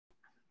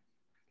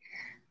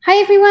Hi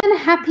everyone,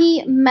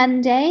 happy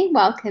Monday.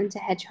 Welcome to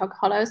Hedgehog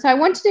Hollow. So I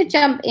wanted to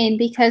jump in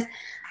because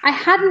I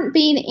hadn't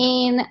been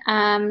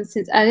in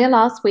since earlier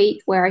last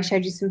week where I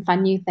showed you some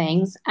fun new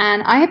things.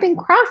 And I have been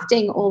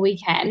crafting all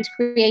weekend,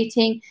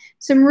 creating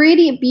some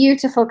really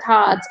beautiful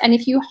cards. And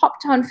if you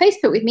hopped on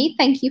Facebook with me,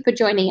 thank you for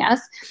joining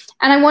us.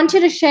 And I wanted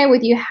to share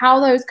with you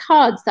how those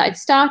cards that I'd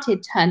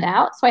started turned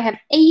out. So I have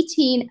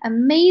 18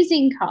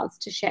 amazing cards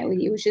to share with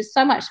you, which is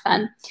so much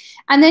fun.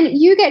 And then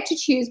you get to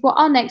choose what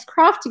our next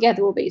craft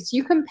together will be. So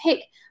you can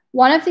pick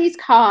one of these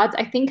cards.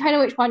 I think I know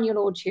which one you'll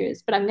all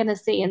choose, but I'm going to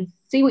see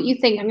what you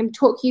think. I'm going to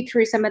talk you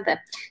through some of the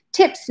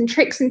tips and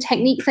tricks and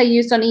techniques I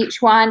used on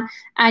each one.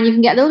 And you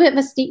can get a little bit of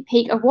a sneak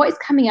peek of what is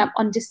coming up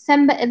on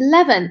December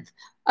 11th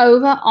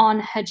over on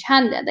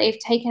Hedgehog. They've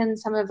taken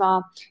some of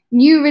our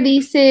new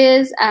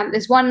releases.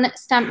 There's one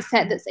stamp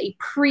set that's a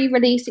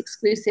pre-release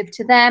exclusive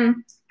to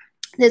them.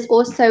 There's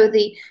also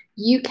the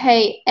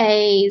UK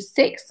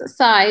A6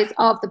 size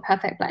of the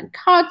Perfect Blend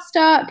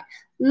cardstock.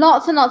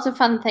 Lots and lots of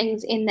fun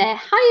things in there.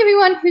 Hi,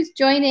 everyone who's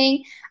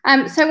joining.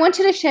 So I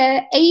wanted to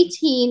share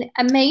 18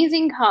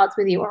 amazing cards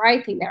with you, or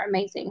I think they're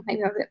amazing.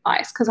 Maybe I'm a bit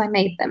biased because I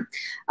made them.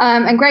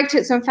 And Greg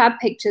took some fab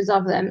pictures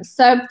of them.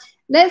 So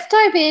let's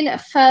dive in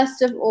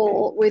first of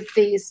all with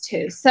these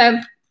two. So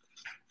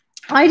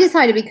I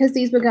decided, because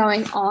these were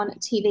going on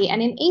TV,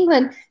 and in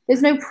England,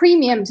 there's no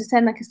premium to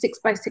send like a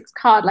 6x6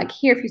 card. Like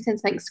here, if you send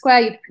something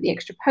square, you put the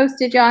extra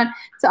postage on.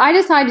 So I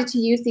decided to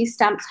use these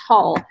stamps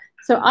whole.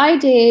 So I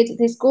did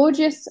this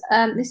gorgeous,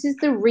 this is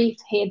the wreath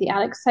here, the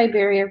Alex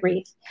Siberia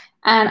wreath.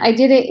 And I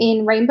did it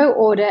in rainbow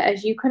order,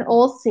 as you can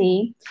all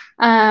see.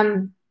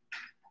 And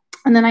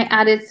then I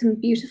added some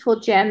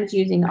beautiful gems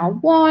using our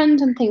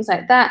wand and things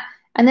like that.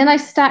 And then I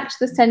stacked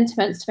the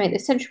sentiments to make the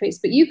centerpiece.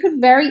 But you could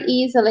very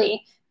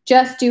easily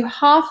just do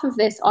half of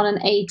this on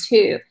an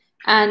A2,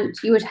 and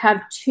you would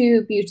have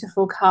two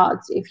beautiful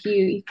cards if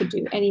you could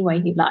do any way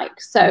you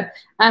like. So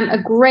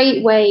a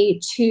great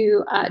way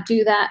to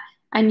do that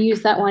and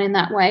use that one in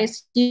that way.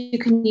 So you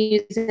can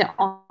use it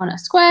on a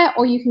square,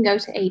 or you can go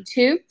to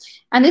A2.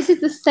 And this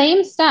is the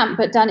same stamp,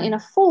 but done in a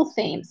fall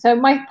theme. So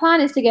my plan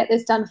is to get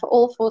this done for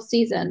all 4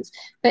 seasons,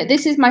 but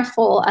this is my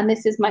fall and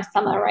this is my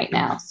summer right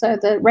now. So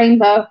the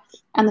rainbow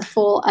and the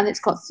fall, and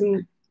it's got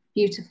some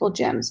beautiful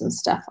gems and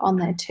stuff on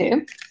there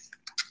too.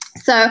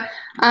 So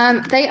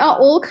they are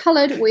all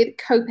colored with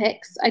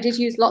Copics. I did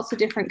use lots of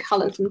different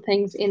colors and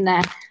things in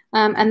there.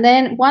 And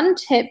then one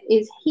tip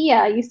is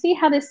here. You see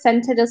how this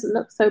center doesn't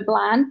look so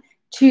bland?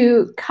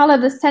 To color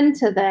the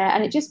center there,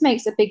 and it just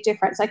makes a big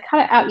difference. I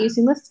cut it out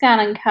using the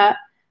scan and cut,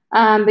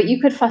 but you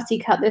could fussy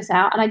cut this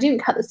out. And I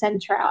didn't cut the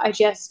center out. I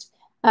just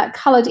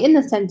colored in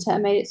the center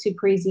and made it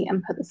super easy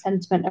and put the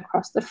sentiment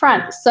across the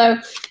front. So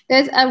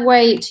there's a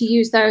way to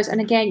use those. And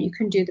again, you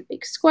can do the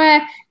big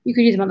square. You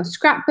could use them on the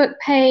scrapbook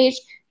page.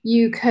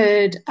 You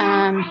could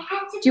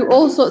do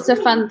all sorts of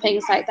fun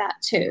things like that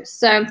too.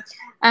 So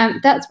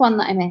that's one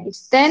that I made.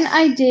 Then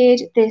I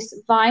did this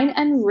vine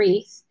and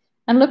wreath,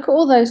 and look at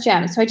all those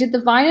gems. So I did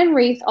the vine and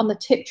wreath on the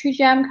Tiptree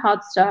Gem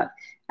cardstock.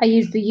 I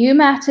used the You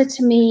Matter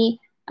to Me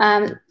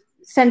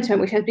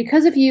sentiment, which is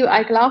because of you,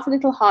 I laugh a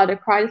little harder,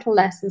 cry a little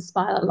less, and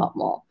smile a lot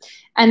more.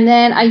 And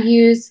then I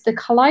used the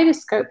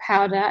Kaleidoscope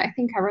powder. I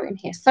think I wrote in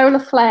here, Solar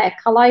Flare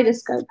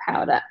Kaleidoscope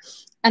powder.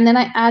 And then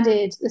I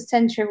added the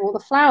center of all the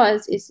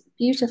flowers is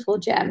beautiful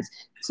gems.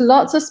 So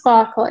lots of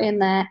sparkle in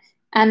there.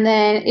 And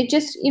then it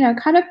just, you know,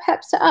 kind of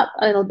peps it up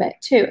a little bit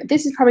too.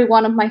 This is probably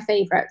one of my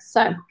favorites.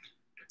 So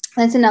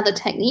there's another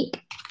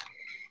technique.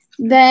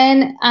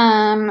 Then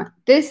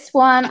this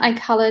one I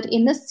colored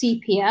in the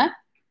sepia.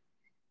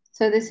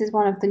 So this is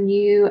one of the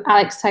new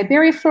Alex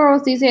Siberia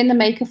florals. These are in the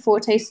Maker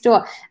Forte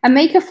store. And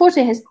Maker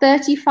Forte has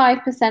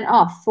 35%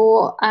 off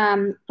for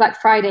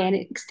Black Friday, and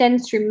it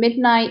extends through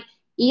midnight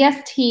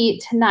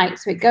EST tonight.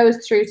 So it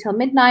goes through till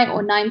midnight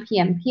or 9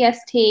 p.m.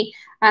 PST.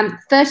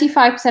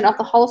 35% off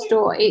the whole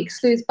store. It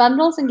excludes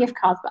bundles and gift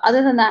cards. But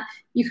other than that,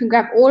 you can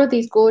grab all of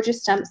these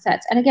gorgeous stamp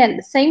sets. And again,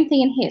 the same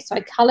thing in here. So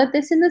I colored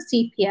this in the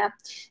sepia.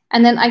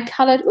 And then I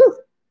colored, ooh,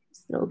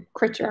 this little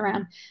critter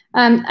around.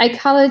 I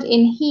colored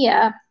in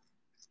here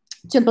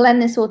to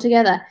blend this all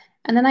together.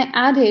 And then I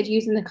added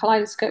using the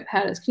Kaleidoscope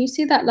powders. Can you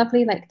see that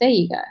lovely, like, there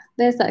you go.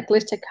 There's that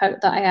glitter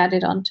coat that I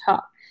added on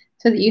top,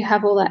 so that you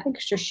have all that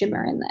extra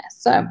shimmer in there.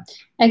 So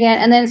again,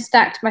 and then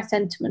stacked my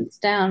sentiments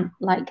down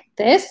like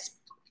this.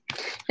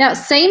 Now,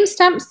 same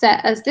stamp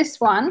set as this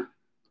one,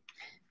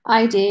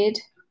 I did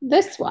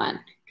this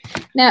one.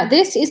 Now,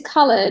 this is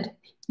colored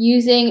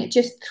using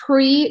just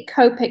 3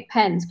 Copic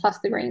pens plus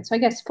the green, so I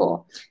guess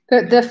 4.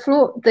 But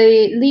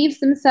the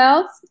leaves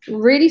themselves,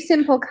 really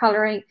simple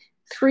coloring,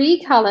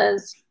 3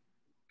 colors,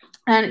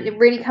 and it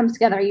really comes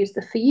together. I used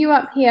the For You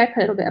up here, put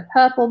a little bit of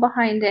purple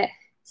behind it,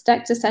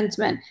 stacked a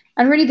sentiment,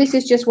 and really this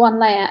is just one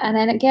layer. And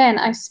then again,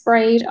 I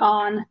sprayed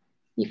on,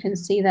 you can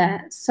see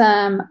there,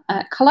 some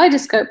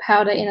Kaleidoscope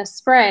powder in a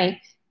spray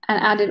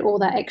and added all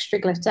that extra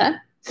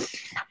glitter.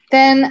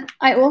 Then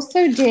I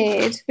also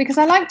did, because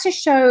I like to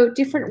show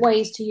different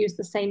ways to use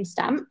the same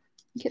stamp,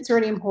 I think it's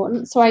really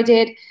important. So I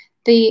did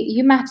the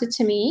You Matter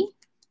to Me,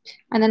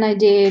 and then I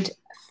did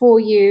for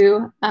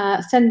you,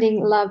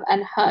 sending love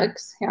and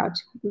hugs. Here, I'll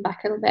come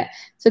back a little bit.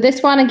 So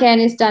this one again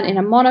is done in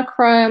a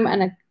monochrome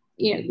and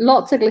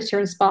lots of glitter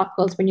and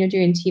sparkles when you're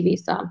doing TV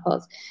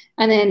samples.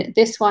 And then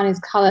this one is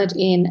colored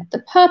in the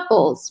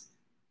purples.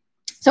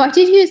 So I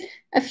did use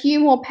a few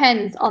more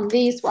pens on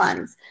these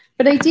ones,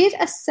 but I did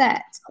a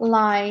set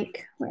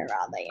like, where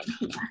are they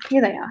in here?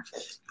 Here they are.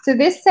 So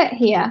this set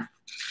here,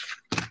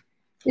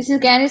 this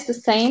again is the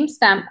same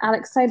stamp,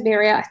 Alex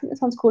Siberia. I think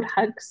this one's called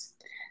Hugs.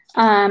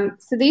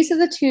 So these are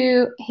the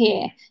two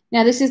here.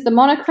 Now this is the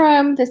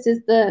monochrome, this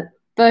is the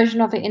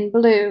version of it in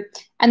blue,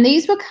 and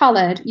these were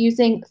colored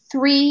using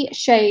 3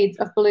 shades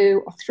of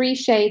blue or 3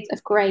 shades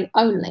of gray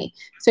only.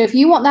 So if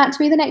you want that to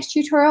be the next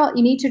tutorial,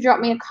 you need to drop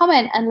me a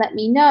comment and let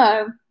me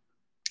know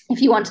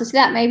if you want to see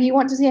that. Maybe you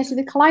want to see actually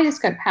the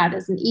kaleidoscope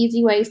powders and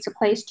easy ways to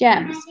place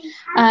gems.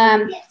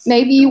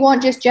 Maybe you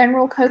want just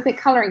general Copic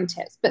coloring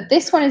tips, but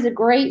this one is a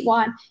great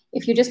one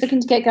if you're just looking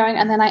to get going.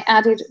 And then I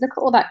added, look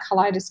at all that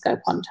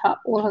kaleidoscope on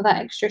top, all of that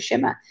extra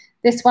shimmer.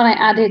 This one I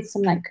added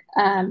some like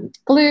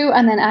glue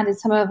and then added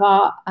some of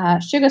our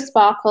sugar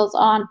sparkles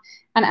on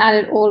and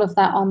added all of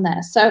that on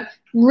there. So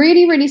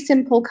really, really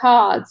simple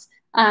cards,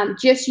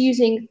 just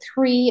using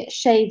 3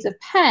 shades of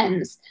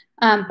pens.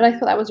 But I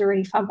thought that was a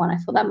really fun one. I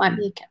thought that might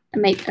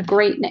make a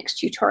great next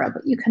tutorial,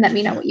 but you can let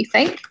me know what you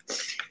think.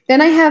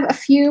 Then I have a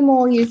few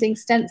more using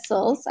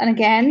stencils. And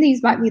again,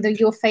 these might be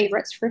your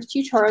favorites for a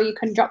tutorial. You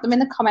can drop them in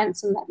the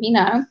comments and let me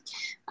know.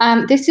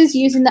 This is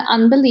using the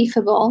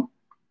Unbelievable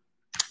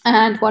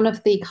and one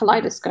of the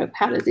kaleidoscope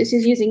powders. This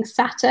is using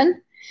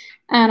Saturn.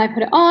 And I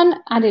put it on,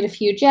 added a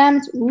few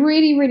gems,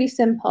 really, really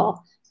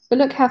simple. But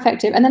look how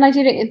effective. And then I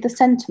did it in the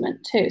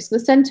sentiment too. So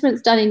the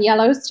sentiment's done in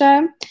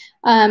Yellowstone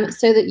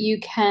so that you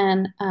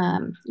can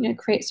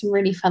create some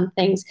really fun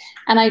things.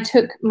 And I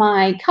took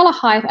my color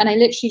hive and I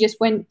literally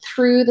just went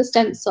through the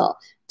stencil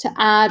to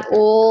add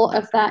all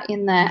of that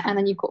in there. And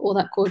then you've got all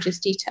that gorgeous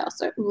detail.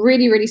 So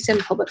really, really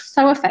simple, but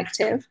so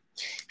effective.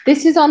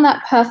 This is on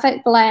that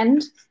perfect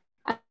blend.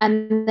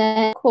 And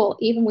then cool,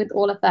 even with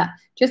all of that,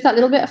 just that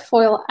little bit of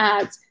foil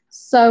adds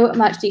so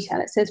much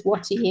detail. It says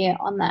what a year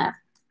on there.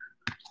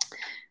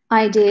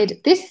 I did,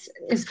 this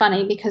is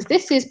funny because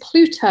this is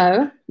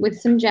Pluto with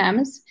some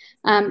gems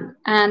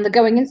and the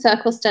Going in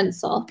Circles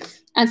stencil.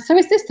 And so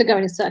is this, the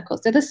Going in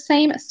Circles. They're the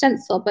same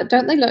stencil, but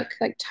don't they look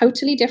like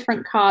totally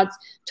different cards,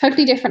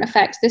 totally different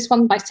effects. This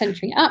one by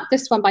centering up,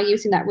 this one by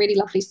using that really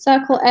lovely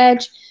circle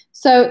edge.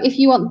 So if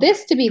you want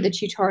this to be the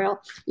tutorial,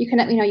 you can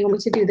let me know you want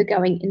me to do the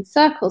Going in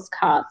Circles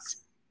cards.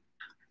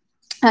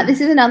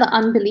 This is another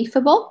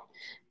Unbelievable.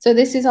 So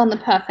this is on the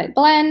perfect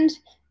blend.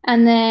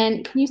 And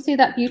then can you see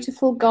that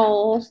beautiful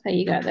gold? There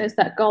you go. There's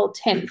that gold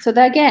tint. So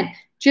they're, again,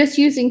 just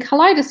using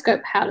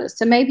kaleidoscope powders.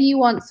 So maybe you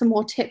want some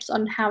more tips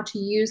on how to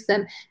use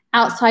them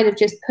outside of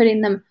just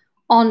putting them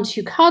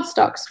onto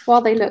cardstocks.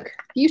 While they look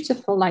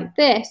beautiful like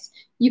this,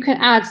 you can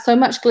add so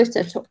much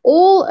glitter to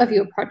all of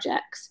your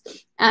projects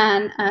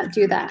and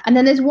do that. And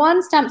then there's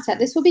one stamp set.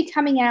 This will be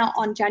coming out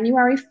on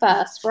January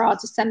 1st for our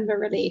December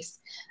release.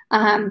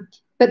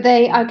 But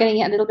they are getting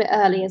it a little bit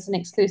early as an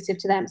exclusive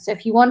to them. So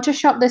if you want to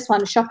shop this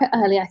one, shop it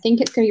early. I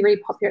think it's going to be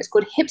really popular. It's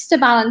called Hipster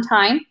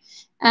Valentine.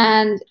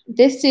 And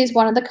this is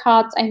one of the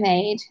cards I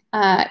made.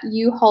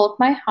 You Hold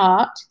My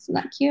Heart. Isn't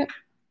that cute?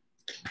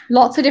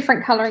 Lots of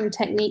different coloring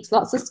techniques,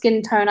 lots of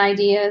skin tone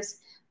ideas,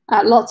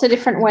 lots of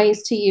different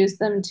ways to use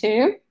them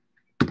too.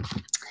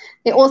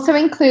 It also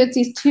includes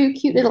these 2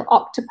 cute little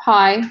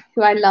octopi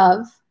who I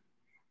love.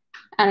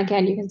 And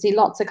again, you can see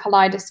lots of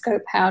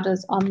kaleidoscope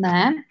powders on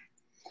there.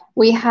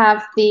 We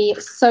have the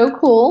So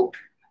Cool,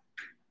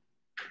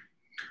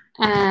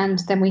 and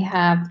then we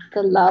have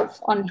the Love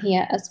on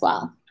here as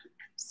well.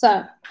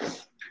 So,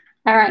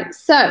 all right,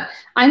 so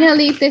I'm going to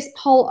leave this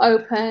poll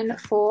open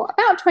for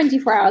about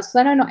 24 hours because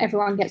I know not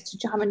everyone gets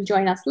to come and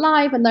join us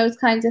live and those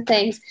kinds of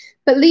things.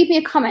 But leave me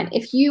a comment.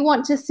 If you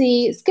want to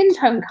see skin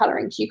tone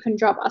colorings, you can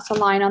drop us a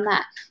line on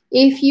that.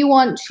 If you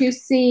want to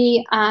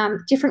see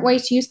different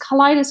ways to use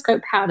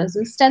kaleidoscope powders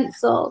and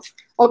stencils,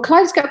 or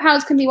kaleidoscope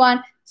powders can be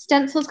one,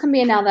 stencils can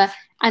be another,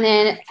 and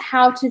then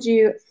how to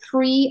do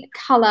 3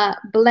 color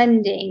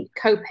blending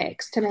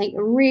Copics to make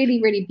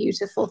really, really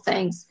beautiful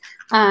things.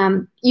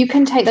 You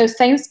can take those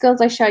same skills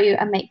I show you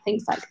and make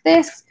things like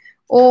this,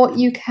 or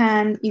you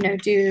can,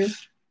 do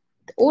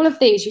all of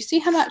these. You see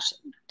how much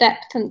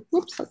depth and,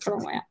 whoops, that's the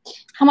wrong way up.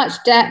 How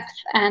much depth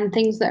and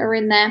things that are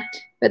in there,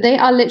 but they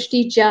are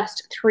literally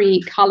just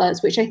 3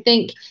 colors, which I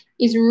think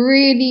is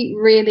really,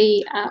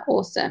 really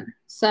awesome.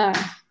 So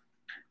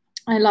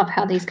I love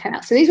how these came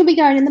out. So these will be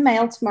going in the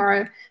mail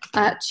tomorrow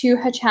to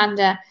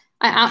Hachanda.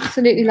 I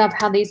absolutely love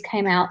how these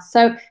came out.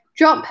 So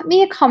drop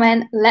me a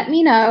comment, let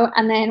me know,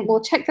 and then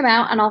we'll check them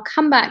out, and I'll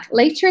come back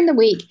later in the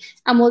week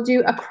and we'll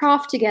do a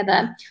craft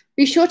together.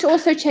 Be sure to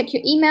also check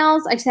your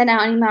emails. I sent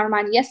out an email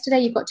reminder yesterday.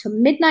 You've got till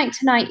midnight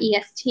tonight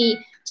EST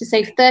to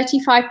save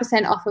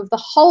 35% off of the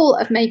whole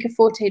of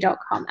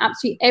makerforte.com.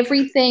 Absolutely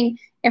everything,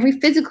 every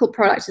physical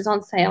product is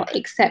on sale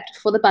except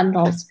for the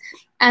bundles.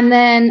 And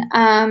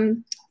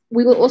then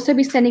we will also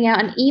be sending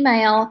out an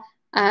email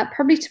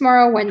probably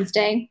tomorrow or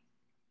Wednesday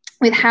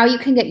with how you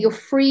can get your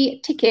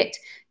free ticket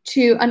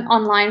to an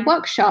online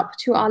workshop,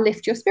 to our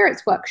Lift Your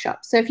Spirits workshop.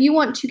 So if you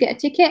want to get a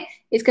ticket,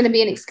 it's going to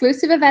be an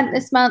exclusive event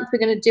this month. We're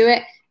going to do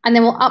it and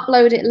then we'll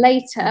upload it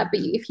later. But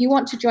if you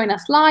want to join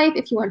us live,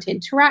 if you want to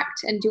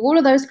interact and do all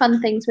of those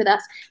fun things with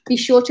us, be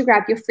sure to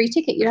grab your free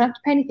ticket. You don't have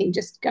to pay anything.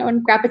 Just go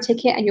and grab a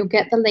ticket and you'll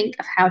get the link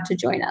of how to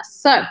join us.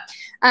 So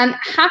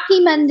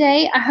happy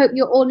Monday. I hope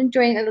you're all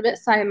enjoying a little bit of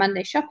Cyber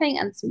Monday shopping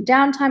and some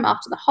downtime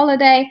after the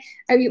holiday.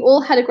 I hope you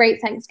all had a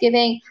great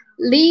Thanksgiving.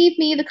 Leave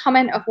me the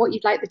comment of what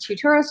you'd like the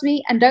tutorials to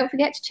be. And don't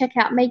forget to check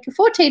out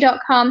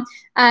makerforte.com.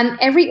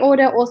 Every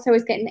order also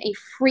is getting a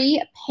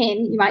free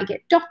pin. You might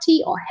get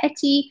Dottie or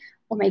Hetty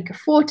or Maker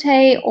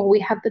Forte, or we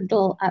have the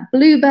little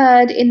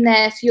bluebird in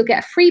there. So you'll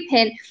get a free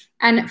pin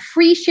and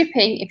free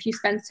shipping if you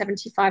spend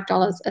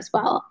 $75 as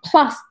well,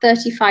 plus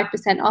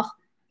 35% off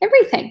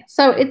everything.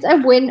 So it's a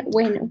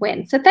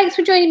win-win-win. So thanks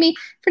for joining me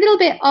for a little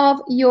bit of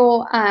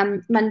your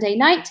Monday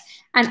night.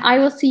 And I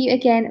will see you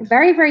again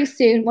very, very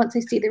soon once I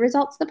see the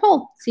results of the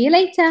poll. See you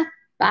later.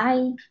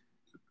 Bye.